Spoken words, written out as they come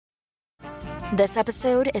This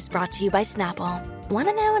episode is brought to you by Snapple. Want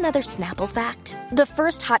to know another Snapple fact? The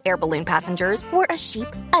first hot air balloon passengers were a sheep,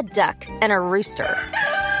 a duck, and a rooster.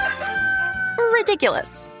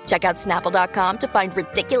 Ridiculous. Check out Snapple.com to find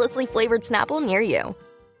ridiculously flavored Snapple near you.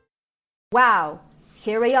 Wow.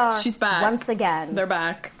 Here we are. She's back. Once again. They're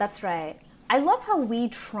back. That's right. I love how we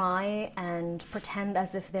try and pretend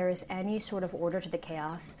as if there is any sort of order to the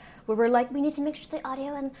chaos, where we're like, we need to make sure the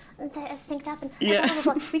audio and is synced up. And blah, blah,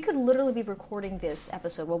 blah. We could literally be recording this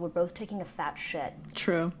episode while we're both taking a fat shit.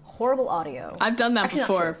 True. Horrible audio. I've done that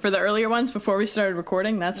before. For the earlier ones, before we started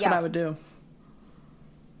recording, that's what I would do.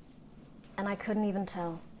 And I couldn't even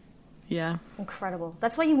tell. Yeah. Incredible.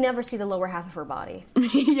 That's why you never see the lower half of her body.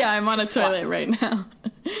 Yeah, I'm on a toilet right now.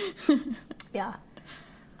 Yeah.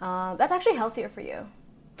 That's actually healthier for you.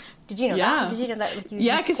 Did you know that? Did you know that? Like,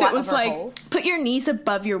 yeah, because it was like, put your knees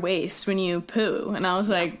above your waist when you poo. And I was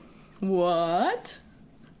like, what?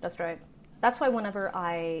 That's right. That's why whenever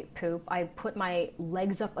I poop, I put my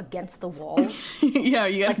legs up against the wall. Yeah,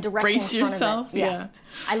 you gotta like, brace yourself. Yeah.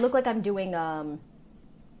 I look like I'm doing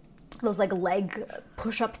those like leg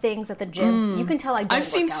push-up things at the gym. You can tell I don't I've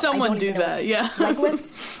seen work out. someone do that, yeah. Leg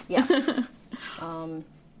lifts? Yeah.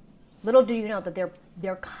 Little do you know that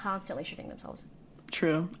they're constantly shitting themselves.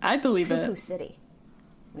 True. I believe Poo-poo it. City.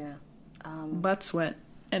 Yeah. Butt sweat.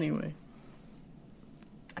 Anyway.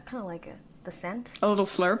 I kind of like it. The scent. A little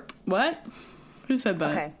slurp. What? Who said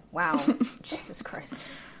that? Okay. Wow. Jesus Christ.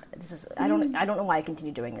 This is. I don't know why I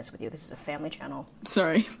continue doing this with you. This is a family channel.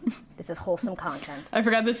 Sorry. This is wholesome content. I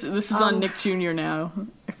forgot this is on Nick Jr. now.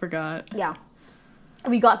 I forgot. Yeah.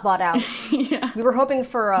 We got bought out. Yeah. We were hoping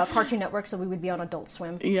for Cartoon Network so we would be on Adult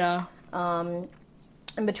Swim. Yeah.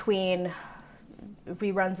 In between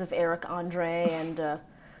reruns of Eric Andre and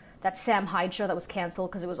that Sam Hyde show that was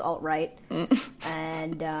canceled because it was alt-right.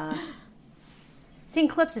 And seeing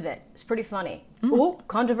clips of it. It's pretty funny. Oh,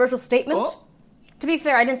 controversial statement. Oh. To be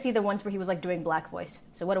fair, I didn't see the ones where he was like doing black voice.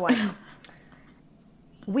 So what do I know?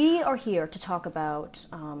 We are here to talk about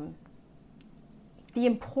the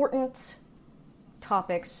important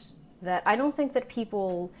topics that I don't think that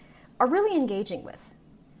people are really engaging with,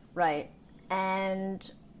 right?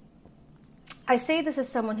 And I say this as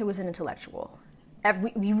someone who is an intellectual.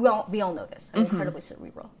 We all know this. I'm incredibly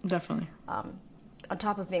cerebral. Definitely. On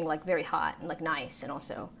top of being like very hot and like nice and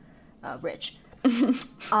also rich.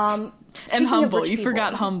 And humble. You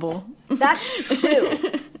forgot humble. That's true.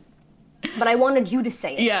 But I wanted you to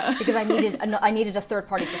say it. Yeah. Because I needed a third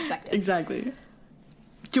party perspective. Exactly.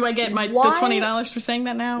 Do I get the $20 for saying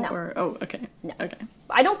that now? No. Or okay. No. Okay.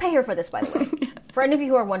 I don't pay her for this, by the way. For any of you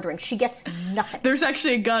who are wondering, she gets nothing. There's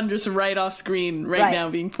actually a gun just right off screen right now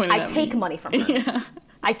being pointed at me. I take money from her. Yeah.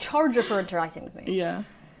 I charge her for interacting with me. Yeah.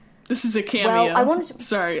 This is a cameo. Well, I wanted to...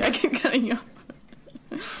 Sorry, I keep cutting you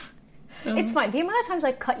off. It's fine. The amount of times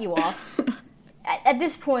I cut you off, at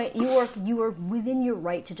this point, you are within your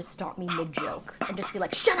right to just stop me mid-joke and just be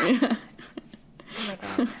like, shut up! Yeah. Oh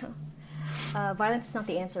my god. Violence is not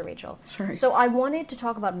the answer, Rachel. Sorry. So I wanted to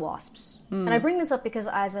talk about wasps. And I bring this up because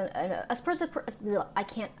as I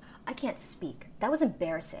can't speak. That was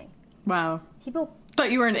embarrassing. Wow. People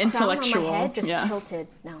thought you were an intellectual. On my head just tilted.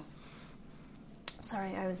 No.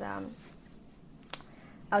 Sorry, I was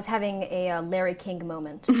having a Larry King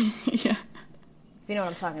moment. Yeah. If you know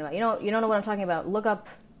what I'm talking about. You don't know what I'm talking about. Look up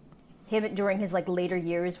him during his like later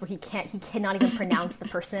years where he cannot even pronounce the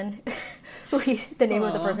person the name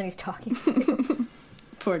of the person he's talking to.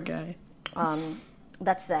 Poor guy.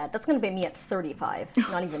 That's sad. That's going to be me at 35,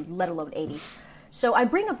 not even, let alone 80. So I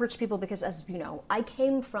bring up rich people because, as you know, I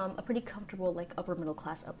came from a pretty comfortable, like, upper middle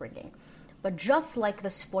class upbringing. But just like the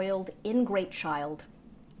spoiled, ingrate child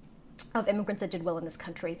of immigrants that did well in this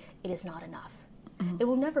country, it is not enough. Mm-hmm. It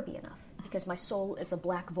will never be enough because my soul is a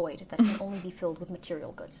black void that can only be filled with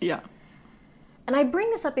material goods. Yeah. And I bring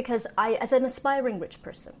this up because as an aspiring rich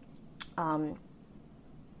person,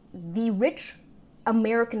 the rich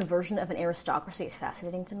American version of an aristocracy is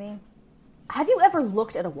fascinating to me. Have you ever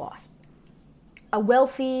looked at a WASP? A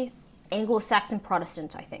wealthy Anglo-Saxon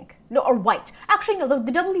Protestant, I think. No, or white. Actually, no,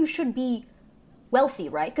 the W should be wealthy,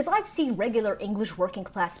 right? Because I've seen regular English working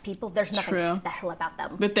class people. There's nothing special about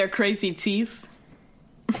them. With their crazy teeth.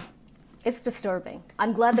 It's disturbing.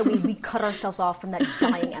 I'm glad that we cut ourselves off from that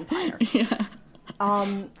dying empire. Yeah.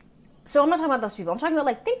 So I'm not talking about those people. I'm talking about,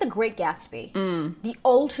 like, think The Great Gatsby. The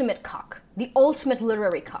ultimate cuck. The ultimate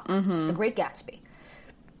literary cuck. The Great Gatsby.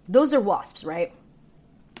 Those are wasps, right?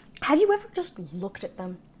 Have you ever just looked at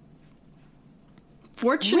them?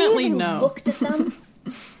 Fortunately, no. Looked at them?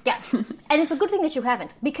 Yes. And it's a good thing that you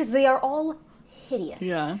haven't, because they are all hideous.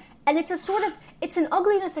 Yeah. And it's a sort of, it's an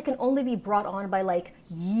ugliness that can only be brought on by like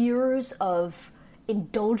years of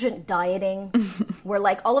indulgent dieting where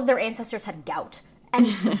like all of their ancestors had gout and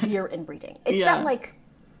severe inbreeding. It's that like,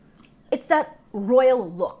 it's that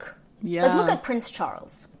royal look. Yeah. Like, look at Prince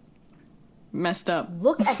Charles. Messed up.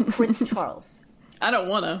 Look at Prince Charles. I don't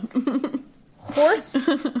want to. Horse.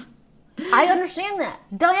 I understand that.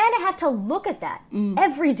 Diana had to look at that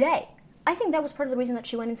every day. I think that was part of the reason that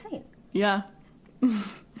she went insane. Yeah.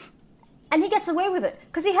 And he gets away with it.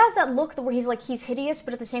 Because he has that look where he's like, he's hideous,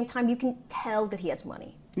 but at the same time, you can tell that he has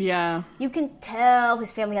money. Yeah. You can tell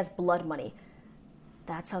his family has blood money.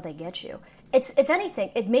 That's how they get you. It's, if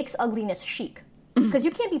anything, it makes ugliness chic. Because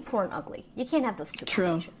you can't be poor and ugly. You can't have those two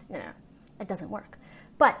combinations. No, it doesn't work.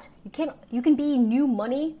 But you can be new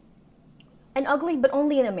money and ugly, but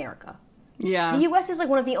only in America. Yeah. The U.S. is like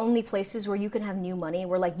one of the only places where you can have new money,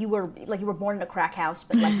 where like you were born in a crack house,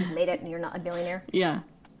 but like you've made it and you're not a billionaire. Yeah.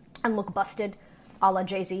 And look busted, a la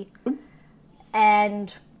Jay-Z.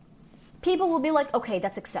 And people will be like, okay,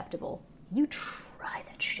 that's acceptable. You try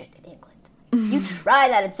that shit in England. You try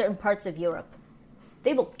that in certain parts of Europe.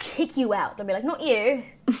 They will kick you out. They'll be like, not you.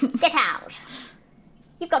 Get out.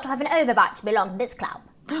 You've got to have an overbite to belong to this club.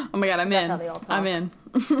 Oh my god, I'm in. That's how they all talk. I'm in.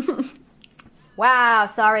 Wow,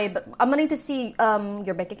 sorry, but I'm going to need to see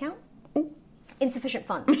your bank account. Insufficient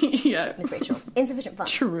funds. Yeah. Miss Rachel. Insufficient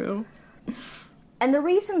funds. True. And the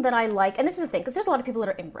reason that I like, and this is the thing, because there's a lot of people that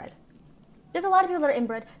are inbred. There's a lot of people that are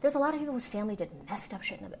inbred. There's a lot of people whose family did messed up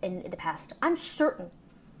shit in the past. I'm certain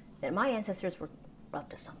that my ancestors were up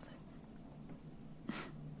to something.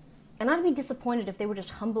 And I'd be disappointed if they were just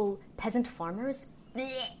humble peasant farmers.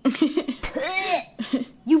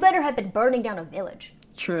 You better have been burning down a village.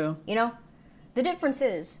 True. You know? The difference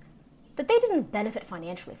is that they didn't benefit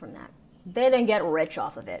financially from that. They didn't get rich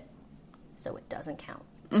off of it. So it doesn't count.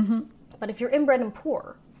 Mm-hmm. But if you're inbred and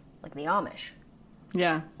poor, like the Amish,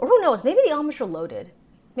 Yeah. or who knows, maybe the Amish are loaded.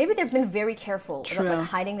 Maybe they've been very careful True. about like,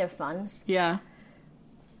 hiding their funds. Yeah.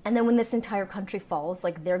 And then when this entire country falls,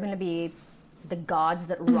 like they're going to be the gods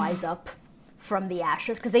that rise up from the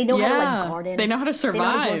ashes because they know how to like garden. They know how to They know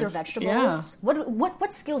how to grow survive. their vegetables. Yeah.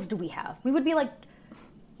 What skills do we have? We would be like,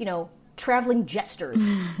 you know, traveling jesters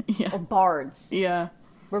Yeah. or bards, Yeah.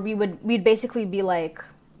 where we'd basically be like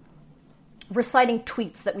reciting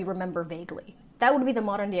tweets that we remember vaguely. That would be the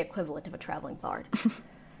modern day equivalent of a traveling bard.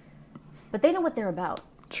 But they know what they're about.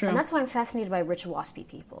 True. And that's why I'm fascinated by rich waspy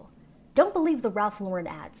people. Don't believe the Ralph Lauren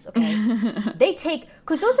ads, okay? They take,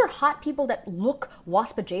 because those are hot people that look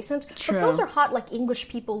wasp adjacent, True. but those are hot like English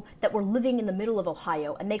people that were living in the middle of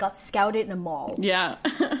Ohio and they got scouted in a mall. Yeah.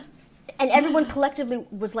 And everyone collectively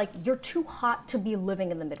was like, you're too hot to be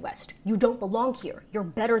living in the Midwest. You don't belong here. You're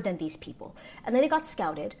better than these people. And then they got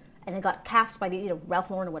scouted and they got cast by the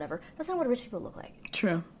Ralph Lauren or whatever. That's not what rich people look like.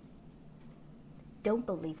 True. Don't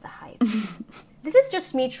believe the hype. This is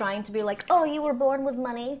just me trying to be like, oh, you were born with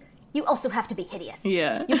money. You also have to be hideous.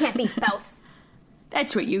 Yeah. You can't be both.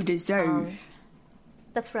 That's what you deserve.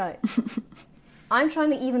 That's right. I'm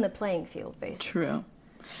trying to even the playing field, basically. True.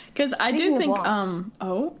 Because I do Speaking of think,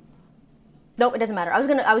 wasps. No, it doesn't matter.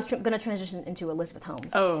 I was gonna transition into Elizabeth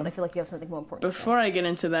Holmes. Oh. But I feel like you have something more important. Before I get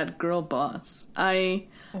into that girl boss, I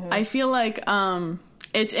feel like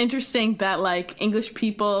it's interesting that like English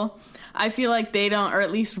people, I feel like they don't, or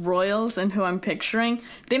at least royals and who I'm picturing,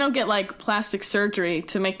 they don't get like plastic surgery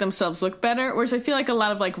to make themselves look better. Whereas I feel like a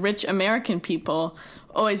lot of like rich American people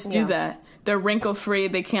always do that. They're wrinkle free,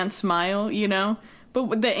 they can't smile, you know?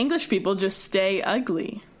 But the English people just stay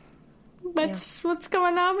ugly. What's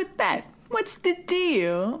going on with that? What's the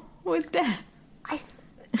deal with that?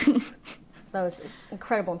 That was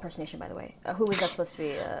incredible impersonation, by the way. Who was that supposed to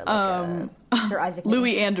be? Sir Isaac Newton?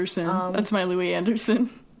 Louis Anderson. That's my Louis Anderson.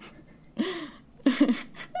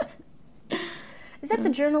 Is that the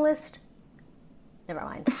journalist? Never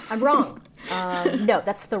mind. I'm wrong. No,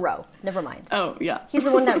 that's Thoreau. Never mind. Oh, yeah. He's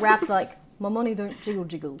the one that rapped like, my money don't jiggle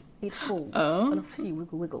jiggle, it falls. Oh. I don't see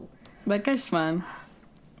wiggle wiggle. That guy's fun.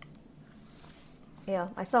 Yeah,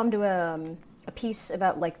 I saw him do a piece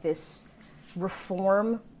about like this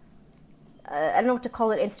reform. I don't know what to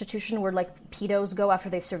call it, institution where like pedos go after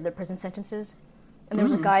they've served their prison sentences. And there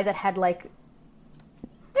was a guy that had like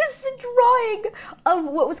this drawing of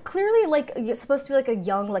what was clearly like supposed to be like a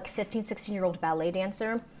young like 15, 16-year-old ballet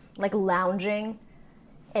dancer, like lounging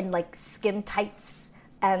in like skin tights.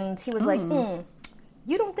 And he was like,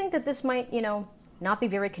 you don't think that this might, not be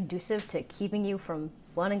very conducive to keeping you from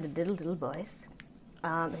wanting to diddle diddle boys?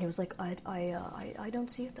 And he was like, I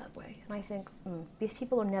don't see it that way. And I think, these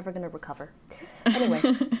people are never going to recover. Anyway,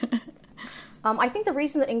 I think the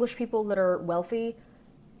reason that English people that are wealthy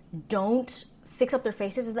don't fix up their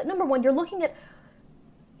faces is that, number one, you're looking at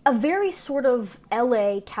a very sort of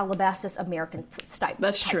LA Calabasas American type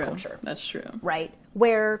culture. That's true. Right?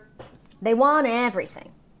 Where they want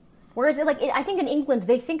everything. Whereas, I think in England,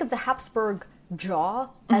 they think of the Habsburg jaw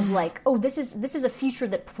as this is a future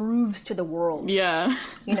that proves to the world,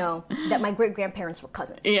 that my great grandparents were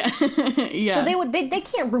cousins. Yeah, yeah. So they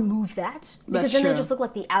can't remove that because then they just look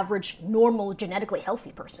like the average, normal, genetically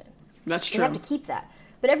healthy person. That's true. They have to keep that.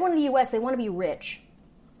 But everyone in the U.S. they want to be rich,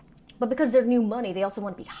 but because they're new money, they also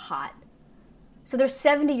want to be hot. So they're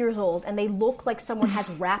 70 years old and they look like someone has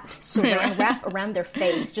wrapped saran wrap around their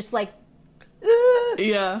face, just like.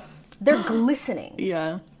 Yeah. They're glistening.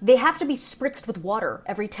 Yeah. They have to be spritzed with water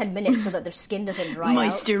every 10 minutes so that their skin doesn't dry out.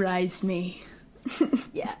 Moisturize me.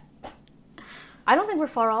 Yeah. I don't think we're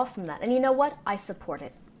far off from that. And you know what? I support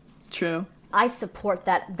it. True. I support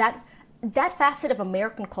that. That facet of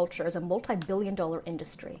American culture is a multi-billion-dollar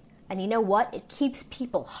industry. And you know what? It keeps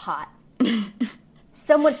people hot.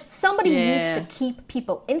 Somebody needs to keep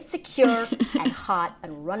people insecure and hot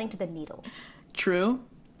and running to the needle. True.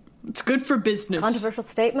 It's good for business. Controversial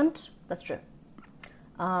statement. That's true.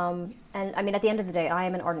 And I mean, at the end of the day, I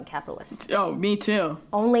am an ardent capitalist. Oh, me too.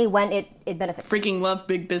 Only when it benefits. Freaking love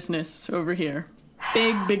big business over here.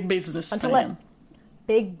 Big business fan.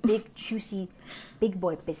 Big, juicy, big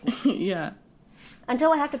boy business. Yeah.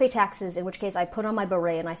 Until I have to pay taxes, in which case I put on my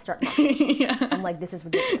beret and I start yeah. I'm like, this is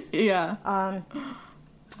ridiculous. Yeah.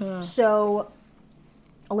 So,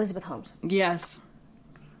 Elizabeth Holmes. Yes.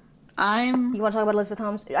 You want to talk about Elizabeth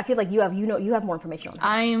Holmes? I feel like you have more information on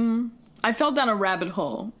her. I fell down a rabbit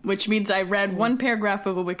hole, which means I read one paragraph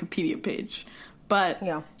of a Wikipedia page. But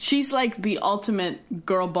she's like the ultimate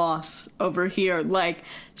girl boss over here. Like,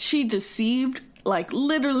 she deceived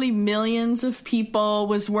literally millions of people,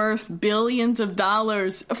 was worth billions of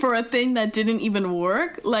dollars for a thing that didn't even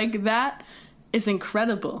work. Like, that is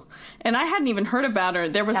incredible. And I hadn't even heard about her.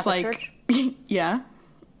 There was Catholic Church? Yeah.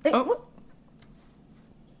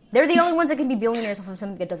 They're the only ones that can be billionaires off of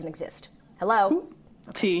something that doesn't exist. Hello?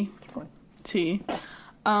 Okay, keep going. T.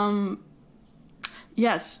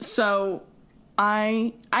 Yes, so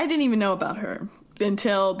I didn't even know about her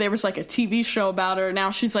until there was a TV show about her.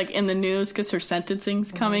 Now she's in the news because her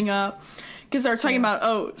sentencing's coming up. Because they're talking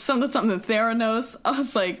about, something Theranos. I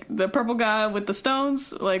was like, the purple guy with the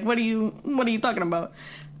stones? What are you talking about?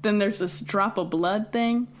 Then there's this drop of blood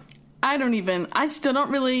thing. I still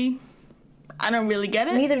don't really get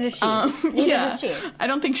it. Neither does she. Neither does she. I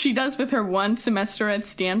don't think she does with her one semester at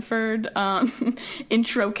Stanford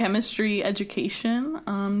intro chemistry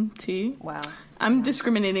education. T. Wow. I'm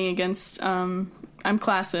discriminating against. I'm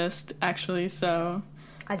classist, actually, so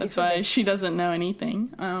that's why she doesn't know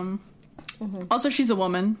anything. Also, she's a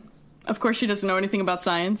woman. Of course, she doesn't know anything about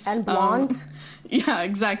science. And blonde. Yeah,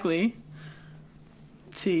 exactly.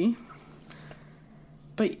 T.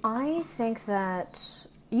 But I think that.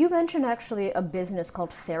 You mentioned actually a business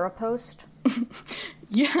called Therapost.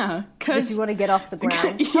 Yeah, because if you want to get off the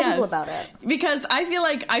ground, tell people about it. Because I feel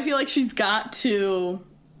like she's got to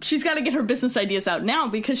get her business ideas out now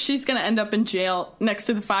because she's going to end up in jail next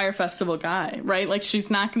to the Fire Festival guy, right? She's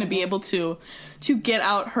not going to be able to get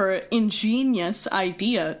out her ingenious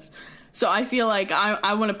ideas. So I feel like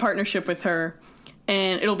I want a partnership with her,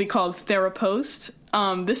 and it'll be called Therapost.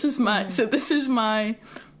 This is my.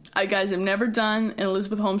 Guys, I've never done an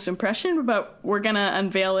Elizabeth Holmes impression, but we're going to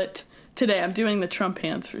unveil it today. I'm doing the Trump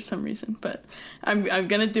hands for some reason, but I'm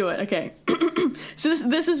going to do it. Okay. So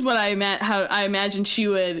this is what how I imagine she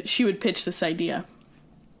would pitch this idea.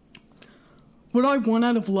 What I want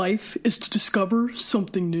out of life is to discover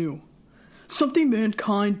something new. Something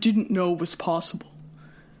mankind didn't know was possible.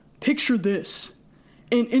 Picture this.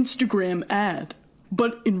 An Instagram ad,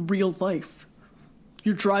 but in real life.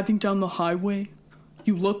 You're driving down the highway.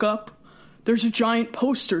 You look up, there's a giant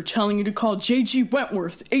poster telling you to call J.G.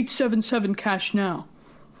 Wentworth, 877 cash now.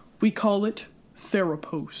 We call it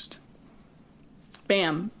Therapost.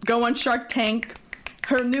 Bam. Go on Shark Tank.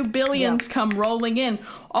 Her new billions come rolling in.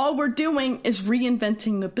 All we're doing is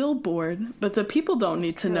reinventing the billboard, but the people don't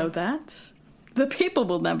need to know that. The people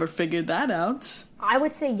will never figure that out. I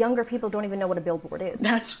would say younger people don't even know what a billboard is.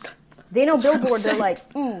 They know billboard, they're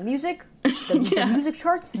like, music? The music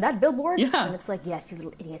charts? That billboard? Yeah. And it's like, yes, you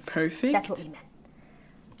little idiots. Perfect. That's what we meant.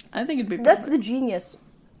 I think it'd be perfect. That's the genius.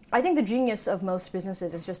 I think the genius of most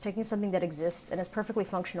businesses is just taking something that exists and is perfectly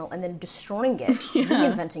functional and then destroying it,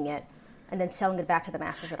 reinventing it, and then selling it back to the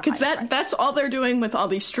masses at a high price. Because that's all they're doing with all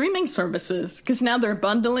these streaming services. Because now they're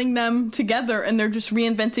bundling them together and they're just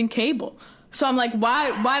reinventing cable. So I'm like,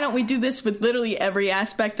 why don't we do this with literally every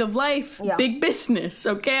aspect of life? Yeah. Big business.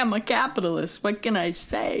 Okay, I'm a capitalist. What can I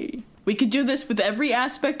say? We could do this with every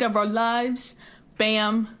aspect of our lives.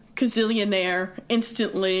 bam, gazillionaire,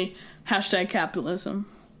 instantly, #capitalism.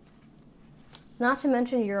 Not to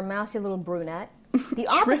mention you're a mousy little brunette. The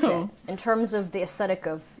opposite True. in terms of the aesthetic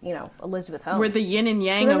of, Elizabeth Holmes. We're the yin and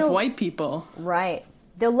yang then of they'll- white people. Right.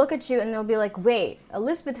 They'll look at you and they'll be like, wait,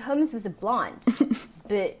 Elizabeth Holmes was a blonde,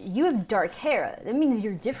 but you have dark hair. That means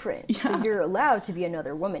you're different. So Yeah. you're allowed to be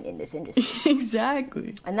another woman in this industry.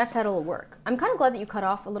 Exactly. And that's how it'll work. I'm kind of glad that you cut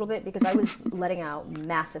off a little bit because I was letting out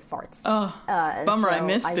massive farts. Oh, and bummer, so I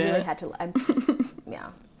missed I really it. had to, yeah.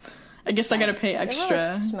 I guess I gotta pay Ever,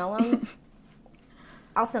 extra. smell them?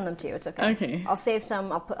 I'll send them to you. It's okay. Okay. I'll save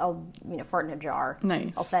some. I'll fart in a jar.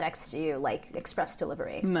 Nice. I'll FedEx to you, like express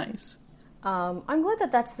delivery. Nice. I'm glad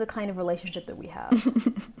that that's the kind of relationship that we have.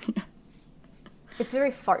 It's very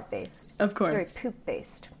fart-based. Of course. It's very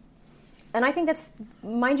poop-based. And I think that's,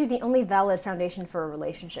 mind you, the only valid foundation for a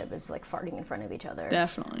relationship is like farting in front of each other.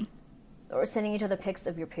 Definitely. Or sending each other pics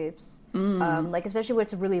of your poops. Like, especially when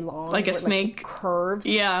it's really long. Like a where, snake. It curves.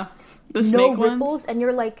 Yeah. The No snake ripples. ones. And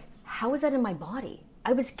you're like, how is that in my body?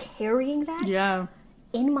 I was carrying that Yeah.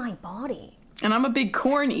 in my body. And I'm a big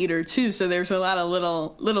corn eater too, so there's a lot of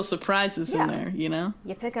little surprises Yeah. in there, you know?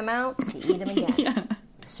 You pick them out, you eat them again. Yeah.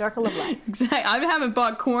 Circle of life. Exactly. I haven't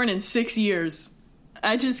bought corn in 6 years.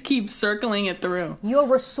 I just keep circling it through. You're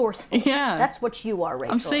resourceful. Yeah. That's what you are,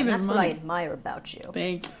 Rachel. I'm saving and that's money. what I admire about you.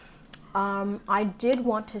 Thank you. I did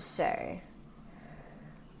want to say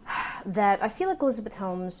that I feel like Elizabeth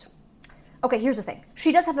Holmes. Okay, here's the thing.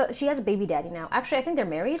 She has a baby daddy now. Actually, I think they're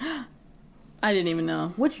married, I didn't even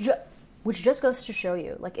know. which just goes to show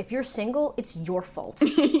you, like, if you're single, it's your fault.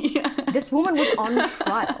 This woman was on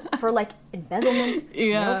trial for like embezzlement,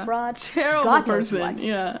 mail fraud, Terrible God knows person. what.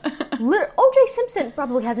 Yeah. O.J. Simpson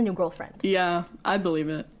probably has a new girlfriend. Yeah, I believe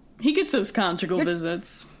it. He gets those conjugal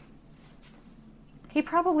visits. He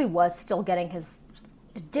probably was still getting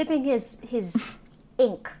dipping his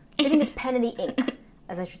dipping his pen in the ink,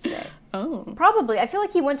 as I should say. Oh. Probably. I feel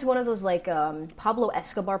like he went to one of those, like, Pablo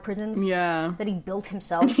Escobar prisons. Yeah. That he built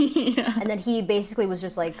himself. Yeah. And then he basically was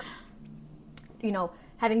just, like,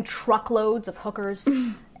 having truckloads of hookers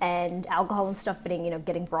and alcohol and stuff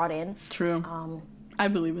getting brought in. True. I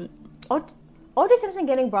believe it. O.J. Simpson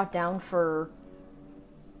getting brought down for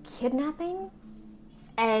kidnapping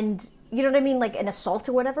and, you know what I mean, like an assault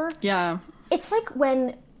or whatever. Yeah. It's like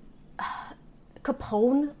when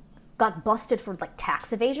Capone got busted for, like,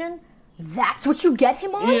 tax evasion. That's what you get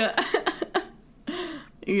him on? Yeah.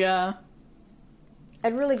 Yeah.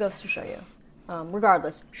 It really goes to show you.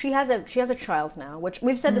 Regardless, she has a child now, which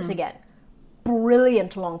we've said this again.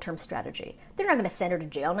 Brilliant long-term strategy. They're not going to send her to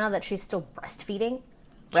jail now that she's still breastfeeding,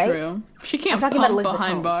 right? True. She I'm can't talking about pump Elizabeth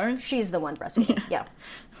behind Holmes. bars. She's the one breastfeeding. Yeah.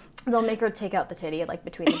 They'll make her take out the titty, like,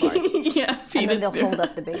 between the bars. Yeah, feed And then it they'll through. hold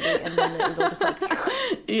up the baby, and then it'll just, like,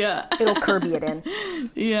 Yeah. it'll Kirby it in.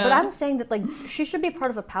 Yeah. But I'm saying that, like, she should be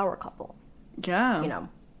part of a power couple, Yeah. you know?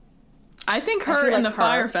 I think I her feel and like the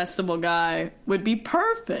Fire her- Festival guy would be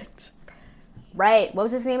perfect. Right. What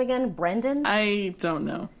was his name again? Brendan? I don't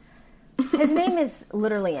know. His name is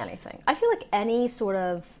literally anything. I feel like any sort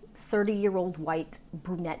of 30-year-old white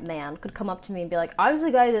brunette man could come up to me and be like, I was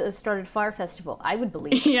the guy that started Fire Festival. I would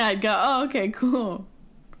believe it. Yeah, I'd go, oh, okay, cool.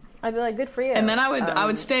 I'd be like, good for you. And then I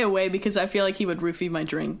would stay away because I feel like he would roofie my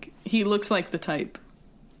drink. He looks like the type.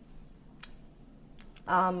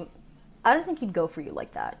 I don't think he'd go for you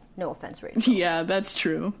like that. No offense, Rachel. Yeah, that's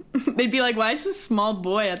true. They'd be like, why is this small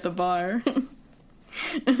boy at the bar?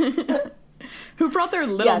 Who brought their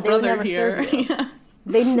little they would brother never here? serve you. Yeah.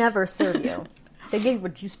 They'd never serve you. They'd give you a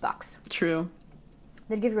juice box. True.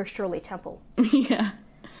 They'd give you a Shirley Temple. Yeah.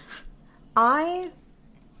 I,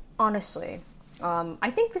 honestly,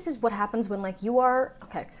 I think this is what happens when, like, you are...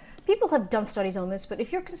 Okay, people have done studies on this, but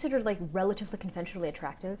if you're considered, like, relatively conventionally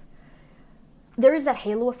attractive, there is that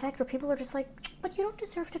halo effect where people are just like, but you don't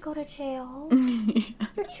deserve to go to jail.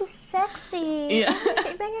 You're too sexy. Yeah.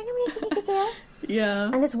 Yeah.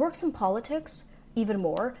 And this works in politics even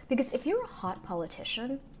more, because if you're a hot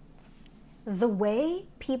politician, the way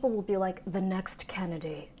people will be like, the next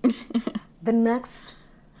Kennedy, the next,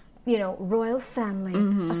 royal family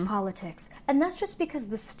of politics. And that's just because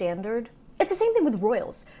the standard... It's the same thing with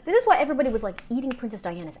royals. This is why everybody was, like, eating Princess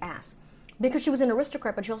Diana's ass. Because she was an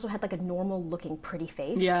aristocrat, but she also had, like, a normal-looking, pretty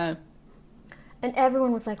face. Yeah. And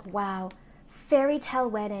everyone was like, wow, fairy tale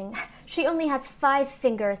wedding. She only has 5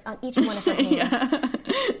 fingers on each one of her hands.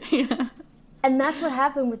 Yeah. And that's what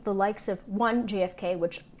happened with the likes of, one, JFK,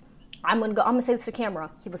 which I'm gonna say this to camera,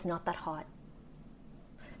 he was not that hot.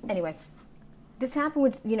 Anyway, this happened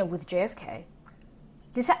with, with JFK.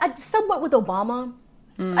 This somewhat with Obama.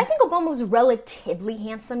 I think Obama was relatively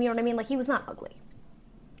handsome, you know what I mean? Like, he was not ugly.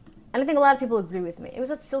 And I think a lot of people agree with me. It was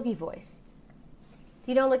that silky voice.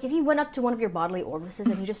 You know, like if he went up to one of your bodily orifices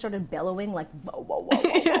and he just started bellowing like, whoa, whoa, whoa,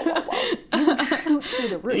 whoa, whoa, whoa, whoa, you would shoot through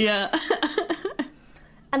the roof. Yeah.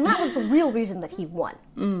 And that was the real reason that he won.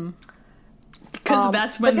 Because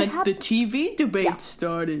that's when the TV debate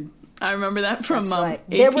started. I remember that from AP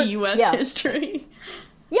US history.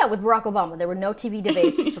 Yeah, with Barack Obama. There were no TV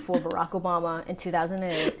debates before Barack Obama in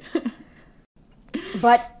 2008.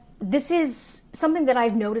 But this is something that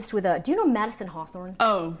I've noticed with do you know Madison Hawthorne?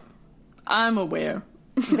 Oh, I'm aware.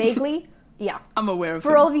 Vaguely? Yeah. I'm aware of him.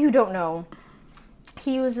 For all of you who don't know,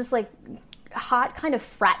 he was this, like, hot kind of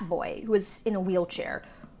frat boy who was in a wheelchair.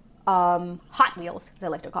 Hot Wheels, as I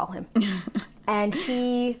like to call him. And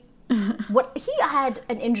he had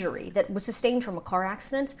an injury that was sustained from a car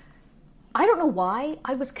accident. I don't know why.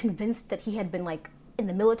 I was convinced that he had been, like, in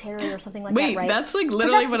the military or something like that, right? Wait, that's, like,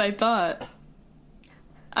 literally what I thought.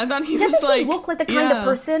 I thought he was, like... Doesn't he look like the kind of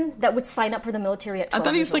person that would sign up for the military at 12 I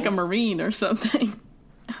thought he was, years like, old. a Marine or something.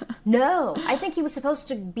 No. I think he was supposed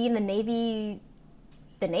to be in the Navy...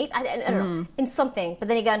 I don't know. In something. But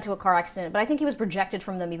then he got into a car accident. But I think he was rejected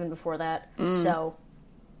from them even before that. So...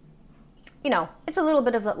 You know, it's a little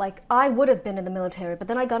bit of a, like, I would have been in the military, but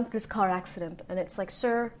then I got into this car accident. And it's like,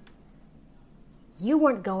 sir... You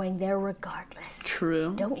weren't going there regardless.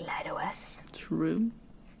 True. Don't lie to us. True.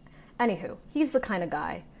 Anywho, he's the kind of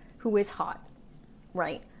guy who is hot,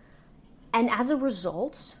 right? And as a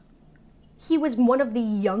result, he was one of the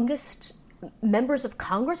youngest members of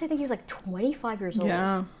Congress. I think he was like 25 years old.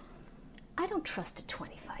 Yeah. I don't trust a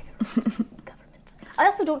 25-year-old in government. I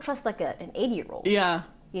also don't trust like an 80-year-old. Yeah.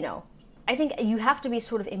 You know, I think you have to be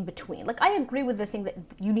sort of in between. Like, I agree with the thing that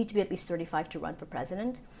you need to be at least 35 to run for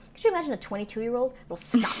president. Could you imagine a 22-year-old little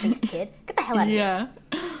snot-faced kid? Get the hell out of here.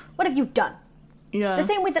 What have you done? Yeah. The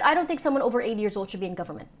same way that I don't think someone over 80 years old should be in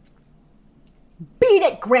government. Beat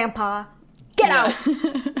it, Grandpa! Get out!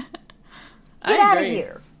 Get out of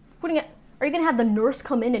here! Are you going to have the nurse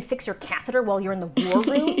come in and fix your catheter while you're in the war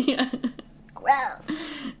room? Yeah. Gross.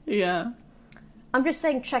 Yeah. I'm just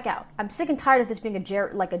saying, check out. I'm sick and tired of this being a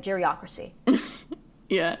geriocracy.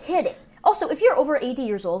 Yeah. Hit it. Also, if you're over 80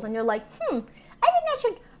 years old and you're like, I think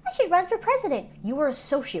I should run for president, you are a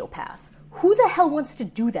sociopath. Who the hell wants to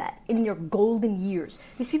do that in your golden years?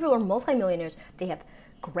 These people are multimillionaires. They have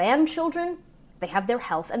grandchildren. They have their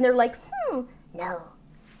health. And they're like, no.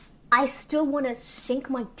 I still want to sink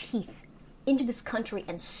my teeth into this country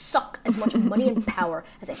and suck as much money and power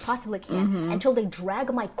as I possibly can until they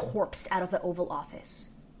drag my corpse out of the Oval Office.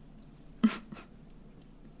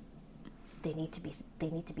 They need to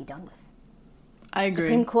be done with. I agree.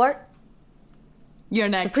 Supreme Court. You're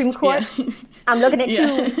next. Supreme Court. Yeah. I'm looking at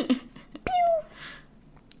you. Pew.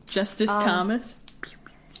 Justice Thomas.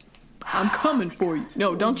 I'm coming for you.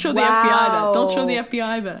 No, don't show the FBI that. Don't show the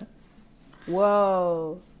FBI that.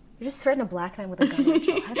 Whoa. You just threatened a black man with a gun.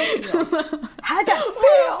 How's that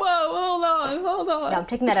feel? Whoa, hold on. No, I'm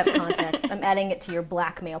taking that out of context. I'm adding it to your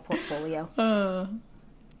blackmail portfolio.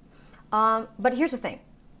 But here's the thing.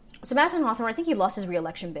 So Madison Hawthorne, I think he lost his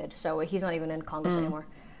re-election bid, so he's not even in Congress anymore.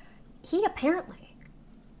 He apparently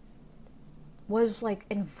was, like,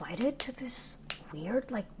 invited to this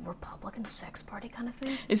weird, like, Republican sex party kind of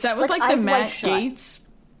thing. Is that with, like the Matt Gaetz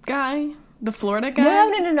guy? The Florida guy?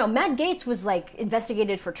 No. Matt Gaetz was, like,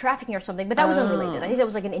 investigated for trafficking or something, but that was unrelated. I think that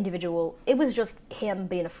was, like, an individual. It was just him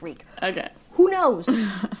being a freak. Okay. Who knows?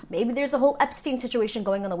 Maybe there's a whole Epstein situation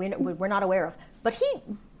going on that we're not aware of. But he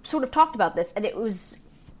sort of talked about this, and it was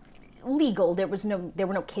legal. There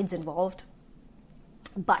were no kids involved.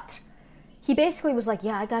 But he basically was like,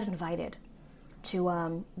 yeah, I got invited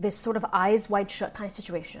to this sort of eyes wide shut kind of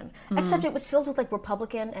situation. Except it was filled with, like,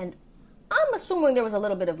 Republican, and I'm assuming there was a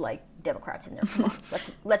little bit of, like, Democrats in there. Come on,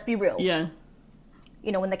 let's be real. Yeah.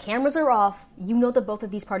 You know, when the cameras are off, you know that both of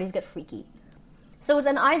these parties get freaky. So it was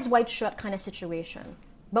an eyes wide shut kind of situation,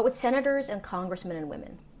 but with senators and congressmen and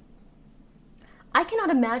women. I cannot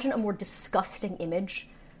imagine a more disgusting image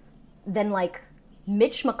than, like,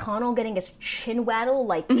 Mitch McConnell getting his chin waddle,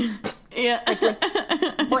 like, yeah.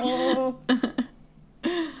 boing.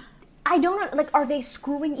 I don't know, like, are they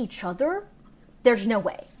screwing each other? There's no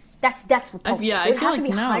way. That's repulsive. Yeah, They would I feel have to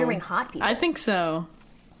like be no. hiring hot people. I think so.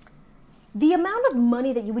 The amount of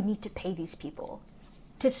money that you would need to pay these people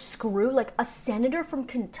to screw, like, a senator from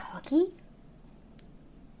Kentucky?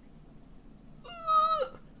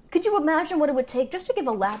 Could you imagine what it would take just to give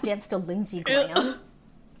a lap dance to Lindsey Graham?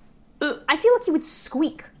 I feel like he would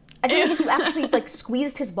squeak. I feel like if you actually, like,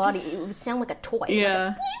 squeezed his body, it would sound like a toy.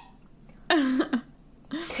 Yeah. Like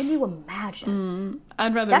can you imagine?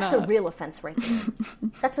 I'd rather That's not. a real offense right there.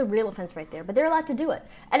 That's a real offense right there. But they're allowed to do it.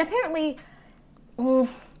 And apparently,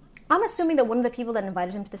 I I'm assuming that one of the people that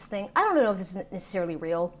invited him to this thing, I don't know if this is necessarily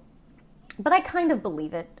real, but I kind of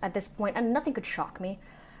believe it at this point, and nothing could shock me.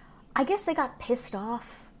 I guess they got pissed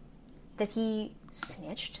off that he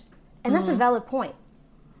snitched, and that's a valid point.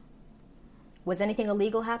 Was anything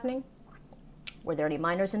illegal happening? Were there any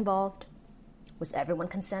minors involved? Was everyone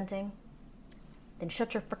consenting? Then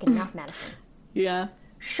shut your freaking mouth, Madison. Yeah.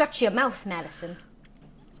 Shut your mouth, Madison.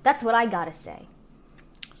 That's what I gotta say.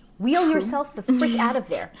 Wheel yourself the freak out of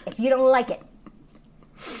there if you don't like it.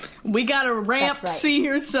 We got a ramp. That's right. See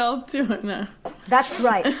yourself doing that. That's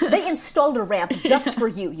right. They installed a ramp just for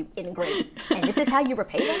you, you ingrate. And this is how you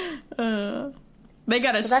repay them? They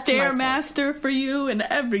got a So that's my Stairmaster for you and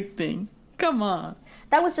everything. Come on.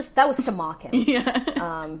 That was to mock him.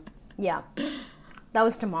 Yeah. Yeah. That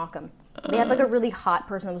was to mock him. They had like a really hot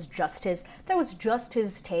person that was just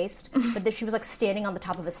his taste, but then she was like standing on the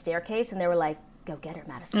top of a staircase, and they were like, "Go get her,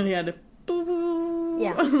 Madison." And he had to.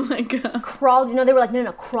 Yeah. Oh my god. Crawl. They were like,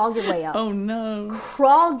 "No, crawl your way up." Oh no.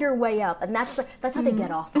 Crawl your way up, and that's how they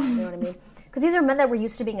get off on. You know what I mean? Because these are men that were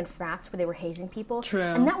used to being in frats where they were hazing people. True.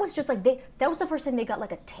 And that was just like that was the first time they got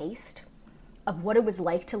like a taste of what it was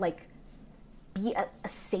like to like be a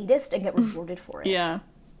sadist and get rewarded for it. Yeah.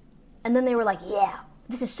 And then they were like, "Yeah,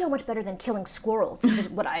 this is so much better than killing squirrels," which is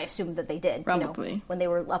what I assumed that they did. Probably. When they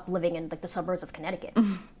were up living in like the suburbs of Connecticut.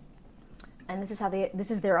 And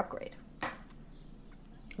this is their upgrade.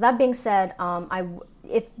 That being said,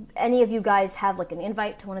 if any of you guys have like an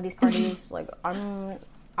invite to one of these parties, like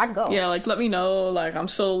I'd go. Yeah, like let me know. Like I'm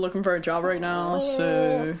still looking for a job right now,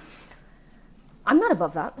 so I'm not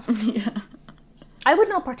above that. yeah. I would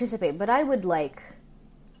not participate, but I would like.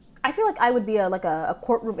 I feel like I would be a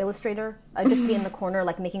courtroom illustrator. I'd just be in the corner,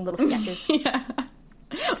 like making little sketches. Yeah.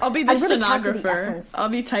 I'll be the really capture the stenographer. essence. I'll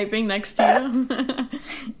be typing next to you.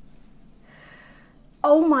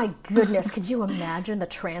 Oh my goodness! Could you imagine the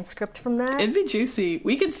transcript from that? It'd be juicy.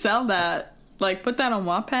 We could sell that. Like put that on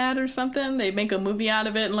Wattpad or something. They make a movie out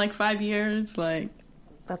of it in like 5 years. Like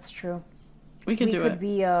That's true. we could do it.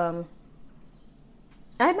 Be. I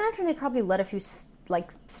imagine they'd probably let a few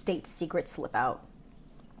like state secrets slip out,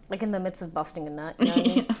 like in the midst of busting a nut. You know what I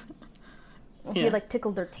mean? If you like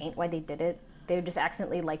tickled their taint why they did it, they would just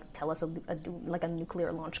accidentally like tell us like a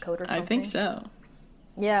nuclear launch code or something. I think so.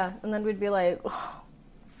 Yeah, and then we'd be like, oh,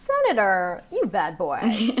 "Senator, you bad boy,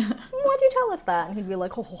 why'd you tell us that?" And he'd be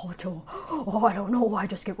like, I don't know, I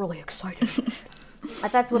just get really excited."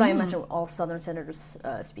 That's what I imagine all Southern senators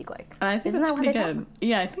speak like. I think Isn't that's that what pretty they good.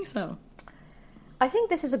 Yeah, I think so. I think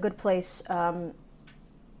this is a good place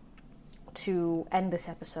to end this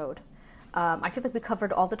episode. I feel like we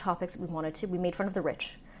covered all the topics that we wanted to. We made fun of the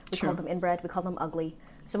rich. We called them inbred. We called them ugly.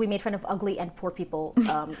 So we made fun of ugly and poor people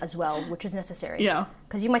as well, which is necessary. Yeah.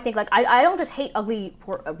 Because you might think, like, I don't just hate ugly,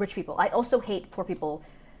 poor, rich people. I also hate poor people,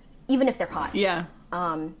 even if they're hot. Yeah.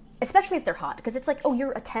 Especially if they're hot. Because it's like, oh,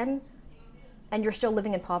 you're a 10 and you're still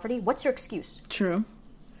living in poverty? What's your excuse? True.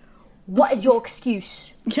 What is your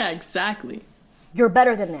excuse? Yeah, exactly. You're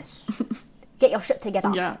better than this. Get your shit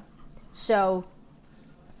together. Yeah. So,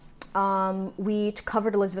 we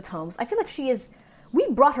covered Elizabeth Holmes. I feel like we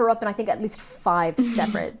brought her up in, I think, at least 5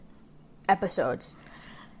 separate episodes.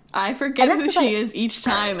 I forget who she is each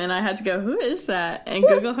time, and I had to go, who is that? And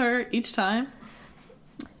Google her each time.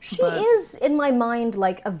 She is, in my mind,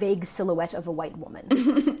 like a vague silhouette of a white woman.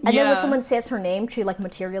 And then when someone says her name, she, like,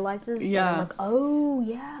 materializes. Yeah. And I'm like, oh,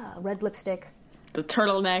 yeah, red lipstick. The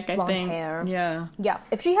turtleneck, I blonde think. Hair. Yeah. Yeah.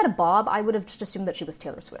 If she had a bob, I would have just assumed that she was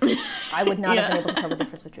Taylor Swift. I would not have been able to tell the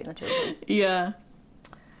difference between the two of them. Yeah.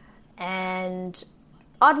 And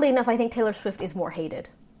oddly enough, I think Taylor Swift is more hated.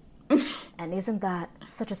 And isn't that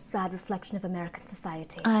such a sad reflection of American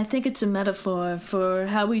society? I think it's a metaphor for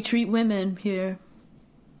how we treat women here.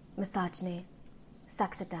 Misogyny,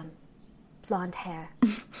 sexism, blonde hair,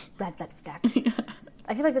 red lipstick. Yeah.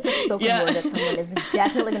 I feel like that's a spoken word that someone is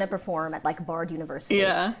definitely going to perform at, like, Bard University.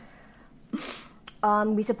 Yeah.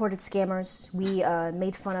 We supported scammers. We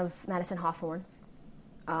made fun of Madison Hawthorne.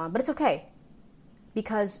 But it's okay.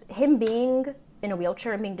 Because him being in a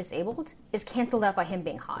wheelchair and being disabled is canceled out by him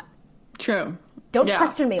being hot. True. Don't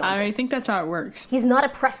question me on this. I think that's how it works. He's not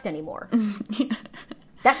oppressed anymore.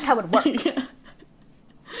 That's how it works.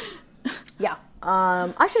 Yeah.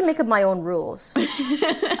 I should make up my own rules.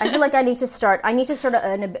 I feel like I need to start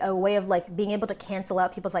a way of, like, being able to cancel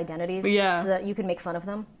out people's identities so that you can make fun of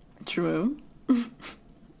them. True.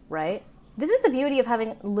 Right? This is the beauty of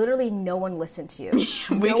having literally no one listen to you.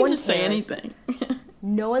 We can just say anything.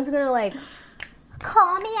 No one's gonna, like,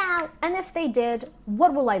 call me out. And if they did,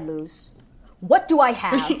 what will I lose? What do I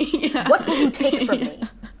have? What will you take from me?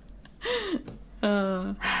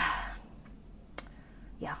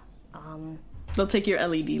 Yeah. They'll take your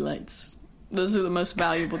LED lights. Those are the most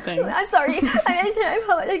valuable things. I'm sorry. I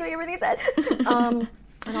apologize for everything I said.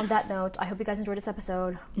 And on that note, I hope you guys enjoyed this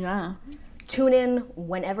episode. Yeah. Tune in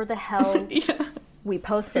whenever the hell we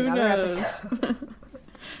post another episode.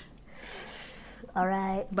 All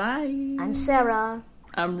right. Bye. I'm Sarah.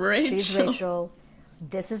 I'm Rachel. She's Rachel.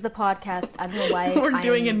 This is the podcast. I don't know why We're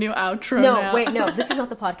doing a new outro now. No, wait, no. This is not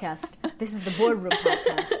the podcast. This is the boardroom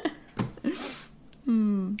podcast.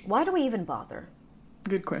 Why do we even bother?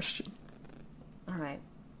 Good question. All right.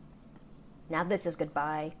 Now this is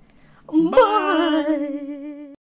goodbye. Bye.